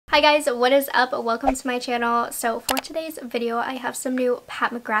Hi guys, what is up? Welcome to my channel. So for today's video, I have some new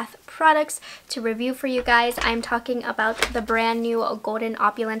Pat McGrath products to review for you guys. I'm talking about the brand new Golden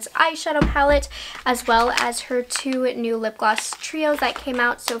Opulence eyeshadow palette, as well as her two new lip gloss trios that came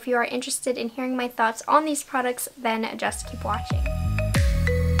out. So if you are interested in hearing my thoughts on these products, then just keep watching.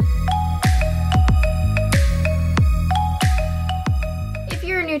 If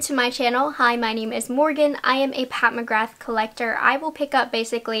you're new to my channel, hi, my name is Morgan. I am a Pat McGrath collector. I will pick up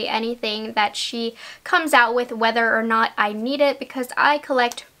basically anything that she comes out with, whether or not I need it, because I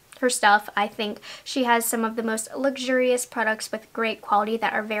collect her stuff. I think she has some of the most luxurious products with great quality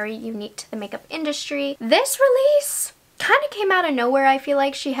that are very unique to the makeup industry. This release kind of came out of nowhere. I feel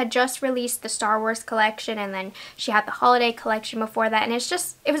like she had just released the Star Wars collection, and then she had the holiday collection before that, and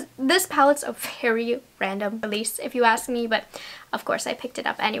this palette's a very random release if you ask me, but of course I picked it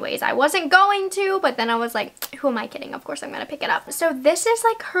up anyways. I wasn't going to, but then I was like, who am I kidding? Of course I'm gonna pick it up. So this is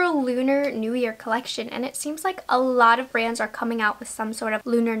like her Lunar New Year collection, and it seems like a lot of brands are coming out with some sort of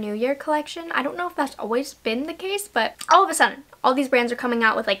Lunar New Year collection. I don't know if that's always been the case, but all of a sudden all these brands are coming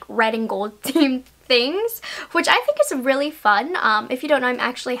out with like red and gold themed things, which I think is really fun. If you don't know, I'm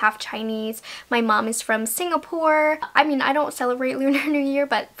actually half Chinese. My mom is from Singapore. I mean, I don't celebrate Lunar New Year,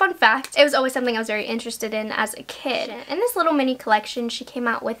 but fun fact, it was always something I was very interested in as a kid. In this little mini collection, she came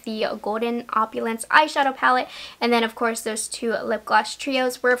out with the Golden Opulence eyeshadow palette, and then of course those two lip gloss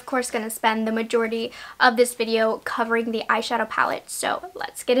trios. We're of course going to spend the majority of this video covering the eyeshadow palette, so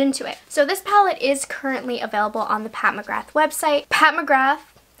let's get into it. So this palette is currently available on the Pat McGrath website. Pat McGrath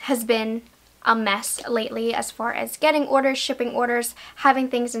has been a mess lately as far as getting orders, shipping orders, having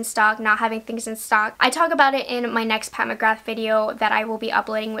things in stock, not having things in stock. I talk about it in my next Pat McGrath video that I will be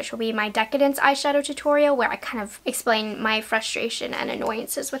uploading, which will be my Decadence eyeshadow tutorial, where I kind of explain my frustration and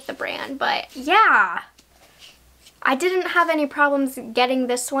annoyances with the brand. But yeah, I didn't have any problems getting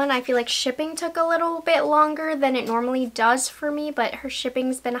this one. I feel like shipping took a little bit longer than it normally does for me, but her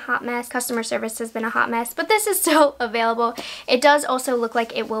shipping's been a hot mess. Customer service has been a hot mess, but this is still available. It does also look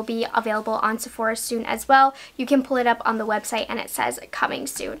like it will be available on Sephora soon as well. You can pull it up on the website and it says coming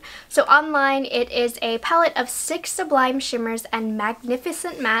soon. So online, it is a palette of 6 sublime shimmers and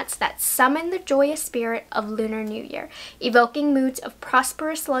magnificent mattes that summon the joyous spirit of Lunar New Year, evoking moods of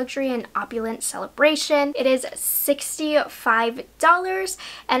prosperous luxury and opulent celebration. It is $65,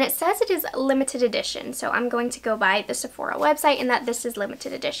 and it says it is limited edition, so I'm going to go by the Sephora website and that this is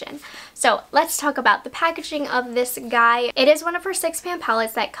limited edition. So let's talk about the packaging of this guy. It is one of her 6-pan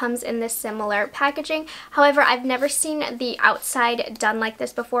palettes that comes in this similar packaging. However, I've never seen the outside done like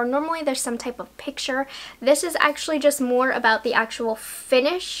this before. Normally there's some type of picture. This is actually just more about the actual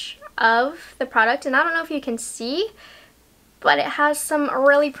finish of the product, and I don't know if you can see, but it has some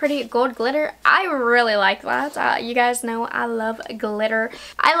really pretty gold glitter. I really like that. You guys know I love glitter.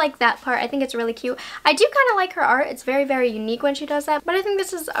 I like that part. I think it's really cute. I do kind of like her art. It's very, very unique when she does that, but I think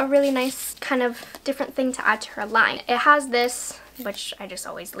this is a really nice kind of different thing to add to her line. It has this, which I just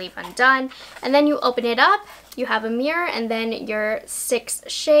always leave undone, and then you open it up, you have a mirror, and then your 6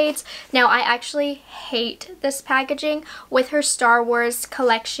 shades. Now I actually hate this packaging. With her Star Wars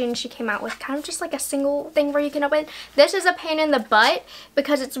collection, she came out with kind of just like a single thing where you can open. This is a pain in the butt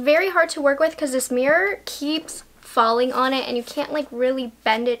because it's very hard to work with because this mirror keeps falling on it and you can't like really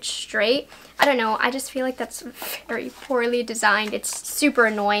bend it straight. I don't know, I just feel like that's very poorly designed. It's super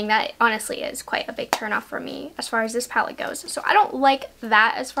annoying. That honestly is quite a big turnoff for me as far as this palette goes. So I don't like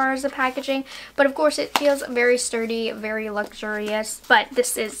that as far as the packaging, but of course it feels very sturdy, very luxurious, but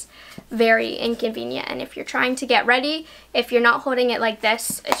this is very inconvenient, and if you're trying to get ready, if you're not holding it like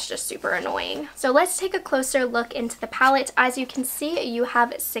this, it's just super annoying. So let's take a closer look into the palette. As you can see, you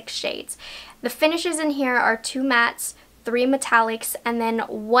have 6 shades. The finishes in here are 2 mattes, 3 metallics, and then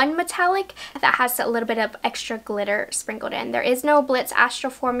 1 metallic that has a little bit of extra glitter sprinkled in. There is no Blitz Astral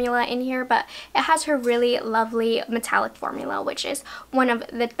formula in here, but it has her really lovely metallic formula, which is one of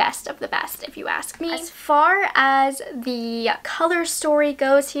the best if you ask me. As far as the color story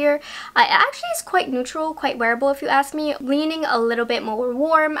goes here, it actually is quite neutral, quite wearable if you ask me, leaning a little bit more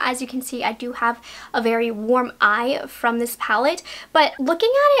warm. As you can see, I do have a very warm eye from this palette, but looking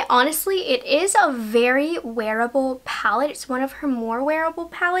at it honestly, it is a very wearable palette. It's one of her more wearable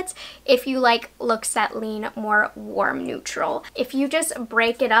palettes if you like looks that lean more warm neutral. If you just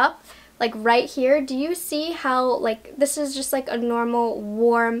break it up, like right here, do you see how like this is just like a normal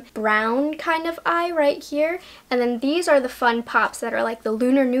warm brown kind of eye right here, and then these are the fun pops that are like the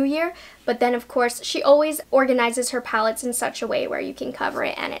Lunar New Year. But then of course she always organizes her palettes in such a way where you can cover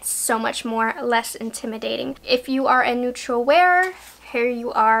it and it's so much more less intimidating. If you are a neutral wearer, here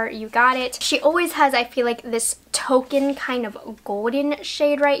you are, you got it. She always has, I feel like, this token kind of golden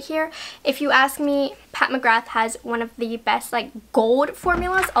shade right here. If you ask me, Pat McGrath has one of the best like gold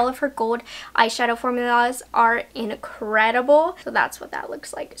formulas. All of her gold eyeshadow formulas are incredible. So that's what that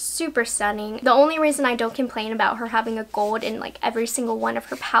looks like. Super stunning. The only reason I don't complain about her having a gold in like every single one of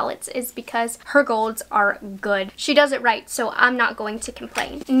her palettes is because her golds are good. She does it right, so I'm not going to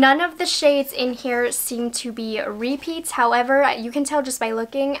complain. None of the shades in here seem to be repeats. However, you can tell just by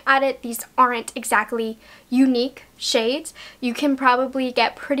looking at it, these aren't exactly unique shades. You can probably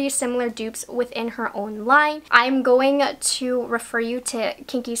get pretty similar dupes within her own line. I'm going to refer you to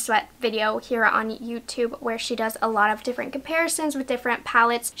Kinky Sweat video here on YouTube where she does a lot of different comparisons with different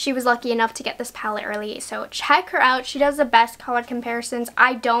palettes. She was lucky enough to get this palette early, so check her out. She does the best color comparisons.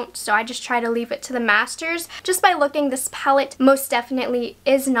 I don't, so I just try to leave it to the masters. Just by looking, this palette most definitely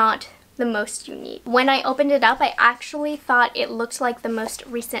is not the most unique. When I opened it up, I actually thought it looked like the most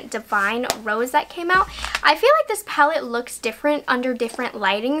recent Divine Rose that came out. I feel like this palette looks different under different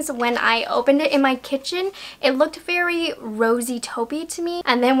lightings. When I opened it in my kitchen, it looked very rosy taupey to me,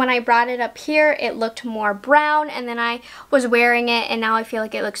 and then when I brought it up here, it looked more brown, and then I was wearing it and now I feel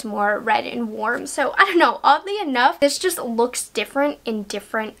like it looks more red and warm. So I don't know, oddly enough, this just looks different in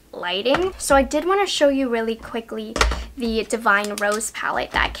different lighting. So I did want to show you really quickly the Divine Rose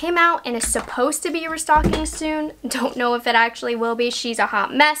palette that came out and is supposed to be restocking soon. Don't know if it actually will be. She's a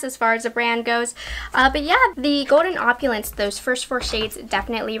hot mess as far as the brand goes. But yeah, the Golden Opulence, those first 4 shades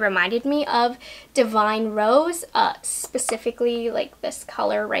definitely reminded me of Divine Rose, specifically like this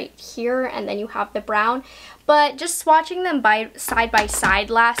color right here, and then you have the brown. But just swatching them side by side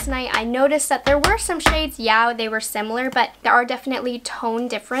last night, I noticed that there were some shades, yeah, they were similar, but there are definitely tone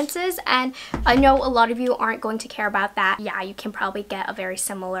differences, and I know a lot of you aren't going to care about that. Yeah, you can probably get a very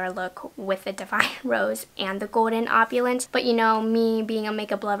similar look with the Divine Rose and the Golden Opulence, but you know, me being a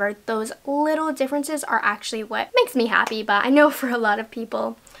makeup lover, those little differences are actually what makes me happy, but I know for a lot of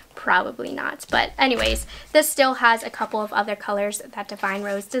people, probably not. But anyways, this still has a couple of other colors that Divine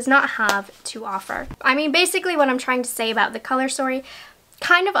Rose does not have to offer. I mean, basically what I'm trying to say about the color story,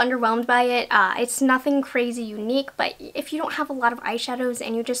 kind of underwhelmed by it. It's nothing crazy unique, but if you don't have a lot of eyeshadows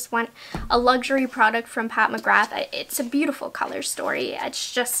and you just want a luxury product from Pat McGrath, it's a beautiful color story.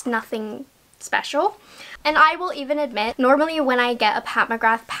 It's just nothing special. And I will even admit, normally when I get a Pat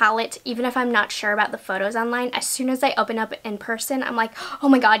McGrath palette, even if I'm not sure about the photos online, as soon as I open up in person, I'm like, oh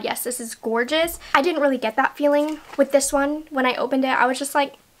my god, yes, this is gorgeous. I didn't really get that feeling with this one. When I opened it, I was just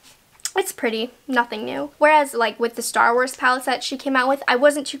like, it's pretty, nothing new. Whereas like with the Star Wars palettes that she came out with, I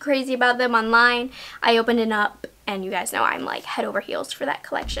wasn't too crazy about them online. I opened it up and you guys know I'm like head over heels for that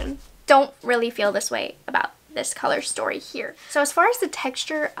collection. Don't really feel this way about this color story here. So as far as the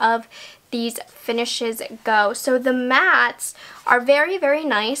texture of these finishes go, so the mattes are very, very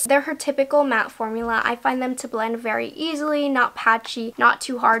nice. They're her typical matte formula. I find them to blend very easily, not patchy, not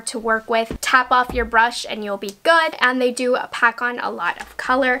too hard to work with. Tap off your brush and you'll be good, and they do pack on a lot of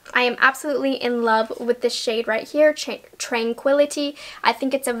color. I am absolutely in love with this shade right here, Tranquility. I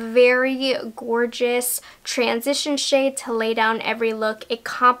think it's a very gorgeous transition shade to lay down every look. It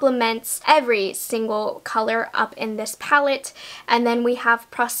complements every single color up in this palette. And then we have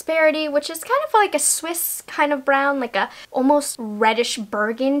Prosperity, which is kind of like a Swiss kind of brown, like a almost reddish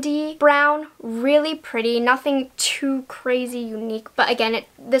burgundy brown. Really pretty, nothing too crazy unique, but again,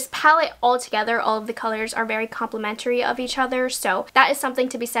 this palette altogether, all of the colors are very complementary of each other, so that is something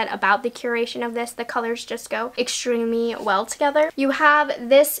to be said about the curation of this. The colors just go extremely well together. You have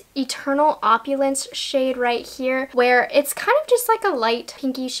this Eternal Opulence shade right here, where it's kind of just like a light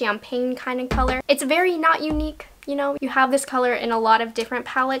pinky champagne kind of color. It's very not unique. You know, you have this color in a lot of different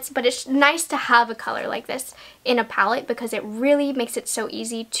palettes, but it's nice to have a color like this in a palette because it really makes it so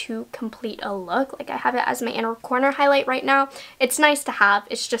easy to complete a look. Like I have it as my inner corner highlight right now. It's nice to have,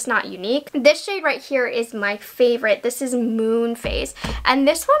 it's just not unique. This shade right here is my favorite. This is Moon Phase, and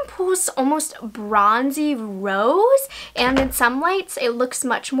this one pulls almost bronzy rose, and in some lights it looks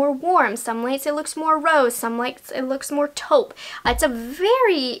much more warm, some lights it looks more rose, some lights it looks more taupe. It's a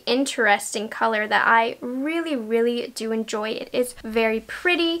very interesting color that I really do enjoy. It is very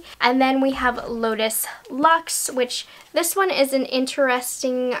pretty. And then we have Lotus Luxe, which this one is an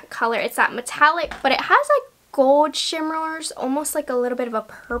interesting color. It's that metallic, but it has like gold shimmers, almost like a little bit of a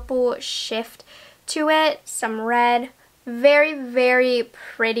purple shift to it. Some red, Very, very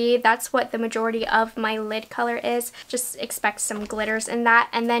pretty. That's what the majority of my lid color is. Just expect some glitters in that.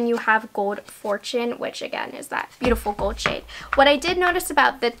 And then you have Gold Fortune, which again is that beautiful gold shade. What I did notice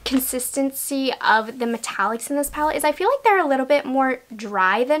about the consistency of the metallics in this palette is I feel like they're a little bit more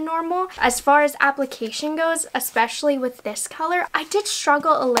dry than normal. As far as application goes, especially with this color, I did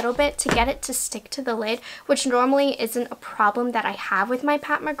struggle a little bit to get it to stick to the lid, which normally isn't a problem that I have with my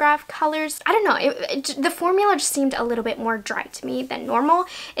Pat McGrath colors. I don't know, the formula just seemed a little bit more dry to me than normal.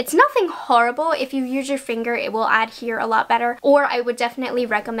 It's nothing horrible. If you use your finger, it will adhere a lot better, or I would definitely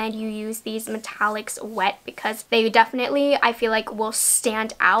recommend you use these metallics wet because they definitely, I feel like, will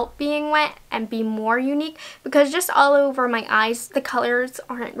stand out being wet and be more unique, because just all over my eyes the colors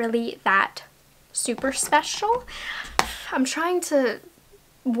aren't really that super special. I'm trying to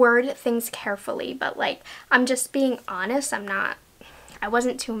word things carefully, but like, I'm just being honest. I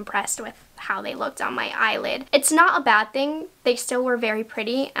wasn't too impressed with how they looked on my eyelid. It's not a bad thing. They still were very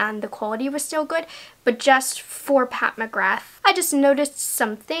pretty and the quality was still good, but just for Pat McGrath, I just noticed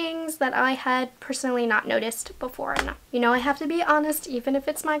some things that I had personally not noticed before. And you know, I have to be honest, even if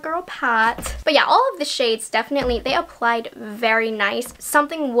it's my girl Pat. But yeah, all of the shades definitely, they applied very nice.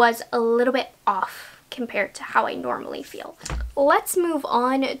 Something was a little bit off compared to how I normally feel. Let's move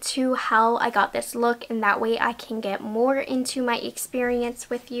on to how I got this look, and that way I can get more into my experience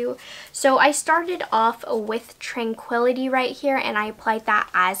with you. So I started off with Tranquility right here, and I applied that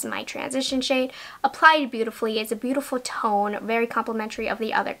as my transition shade. Applied beautifully. It's a beautiful tone, very complimentary of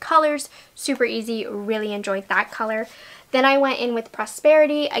the other colors. Super easy, really enjoyed that color. Then I went in with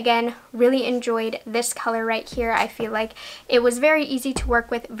Prosperity. Again, really enjoyed this color right here. I feel like it was very easy to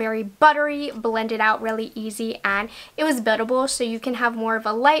work with, very buttery, blended out really easy, and it was buildable, so you can have more of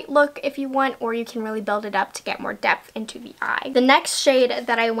a light look if you want, or you can really build it up to get more depth into the eye. The next shade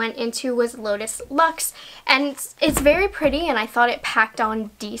that I went into was Lotus Luxe, and it's very pretty, and I thought it packed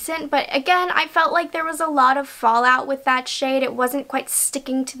on decent, but again, I felt like there was a lot of fallout with that shade. It wasn't quite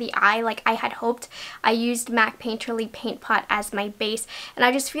sticking to the eye like I had hoped. I used MAC Painterly Paint Pot as my base, and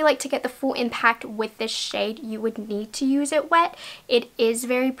I just feel like to get the full impact with this shade you would need to use it wet. It is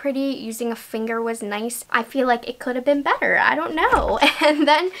very pretty. Using a finger was nice. I feel like it could have been better. I don't know. And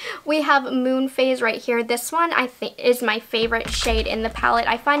then we have Moon Phase right here. This one I think is my favorite shade in the palette.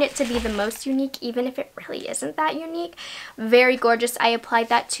 I find it to be the most unique, even if it really isn't that unique. Very gorgeous. I applied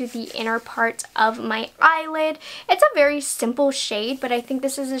that to the inner part of my eyelid. It's a very simple shade, but I think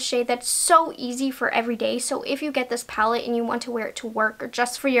this is a shade that's so easy for every day. So if you get this palette and you want to wear it to work or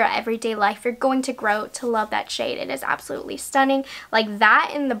just for your everyday life, you're going to grow to love that shade. It is absolutely stunning. Like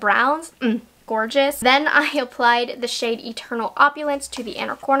that in the browns, gorgeous. Then I applied the shade Eternal Opulence to the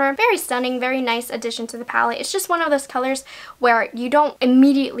inner corner. Very stunning, very nice addition to the palette. It's just one of those colors where you don't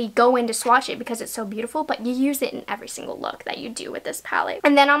immediately go in to swatch it because it's so beautiful, but you use it in every single look that you do with this palette.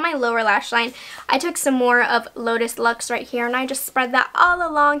 And then on my lower lash line, I took some more of Lotus Luxe right here, and I just spread that all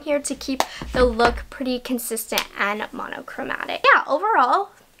along here to keep the look pretty consistent and monochromatic. Yeah, overall,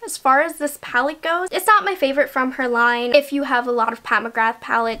 as far as this palette goes, it's not my favorite from her line. If you have a lot of Pat McGrath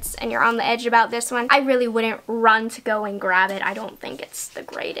palettes and you're on the edge about this one, I really wouldn't run to go and grab it. I don't think it's the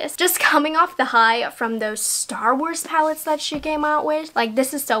greatest. Just coming off the high from those Star Wars palettes that she came out with, like,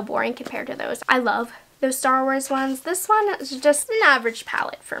 this is so boring compared to those. I love those Star Wars ones. This one is just an average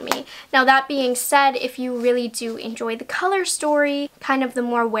palette for me. Now that being said, if you really do enjoy the color story, kind of the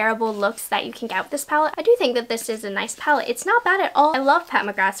more wearable looks that you can get with this palette, I do think that this is a nice palette. It's not bad at all. I love Pat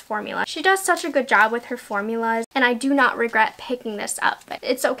McGrath's formula. She does such a good job with her formulas, and I do not regret picking this up, but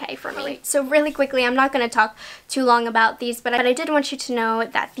it's okay for me. So really quickly, I'm not going to talk too long about these, but I did want you to know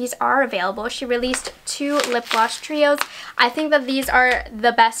that these are available. She released 2 lip gloss trios. I think that these are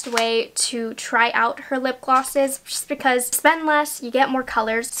the best way to try out her lip glosses, just because spend less, you get more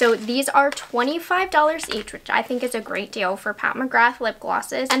colors. So these are $25 each, which I think is a great deal for Pat McGrath lip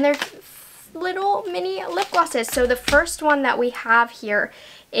glosses, and they're little mini lip glosses. So the first one that we have here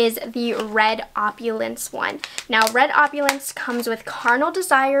is the Red Opulence one. Now, Red Opulence comes with Carnal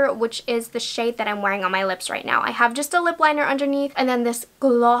Desire, which is the shade that I'm wearing on my lips right now. I have just a lip liner underneath, and then this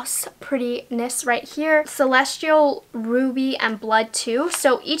gloss prettiness right here. Celestial, Ruby, and Blood 2.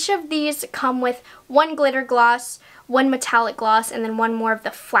 So each of these come with 1 glitter gloss, 1 metallic gloss, and then 1 more of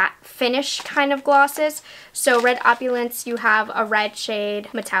the flat finish kind of glosses. So Red Opulence, you have a red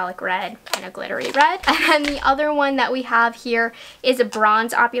shade, metallic red, and a glittery red. And then the other one that we have here is a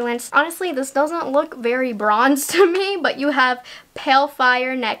Bronze Opulence. Honestly, this doesn't look very bronze to me, but you have Pale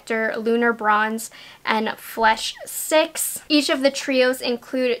Fire, Nectar, Lunar Bronze, and Flesh 6. Each of the trios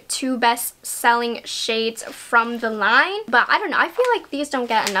include 2 best-selling shades from the line, but I don't know, I feel like these don't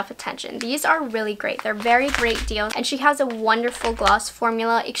get enough attention. These are really great. They're very great deals, and she has a wonderful gloss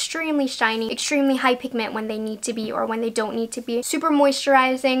formula, extremely shiny, extremely high pigment when they need to be or when they don't need to be, super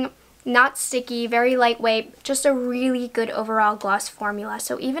moisturizing, not sticky, very lightweight, just a really good overall gloss formula.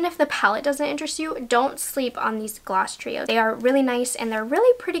 So even if the palette doesn't interest you, don't sleep on these gloss trios. They are really nice and they're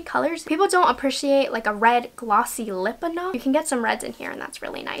really pretty colors. People don't appreciate like a red glossy lip enough. You can get some reds in here and that's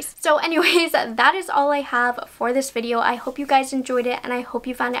really nice. So anyways, that is all I have for this video. I hope you guys enjoyed it and I hope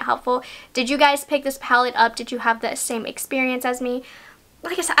you found it helpful. Did you guys pick this palette up? Did you have the same experience as me?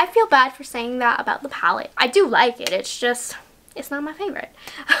 Like I said, I feel bad for saying that about the palette. I do like it, it's just, it's not my favorite.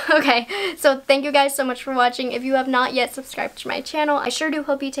 Okay, so thank you guys so much for watching. If you have not yet subscribed to my channel, I sure do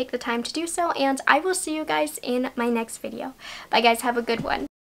hope you take the time to do so, and I will see you guys in my next video. Bye guys, have a good one.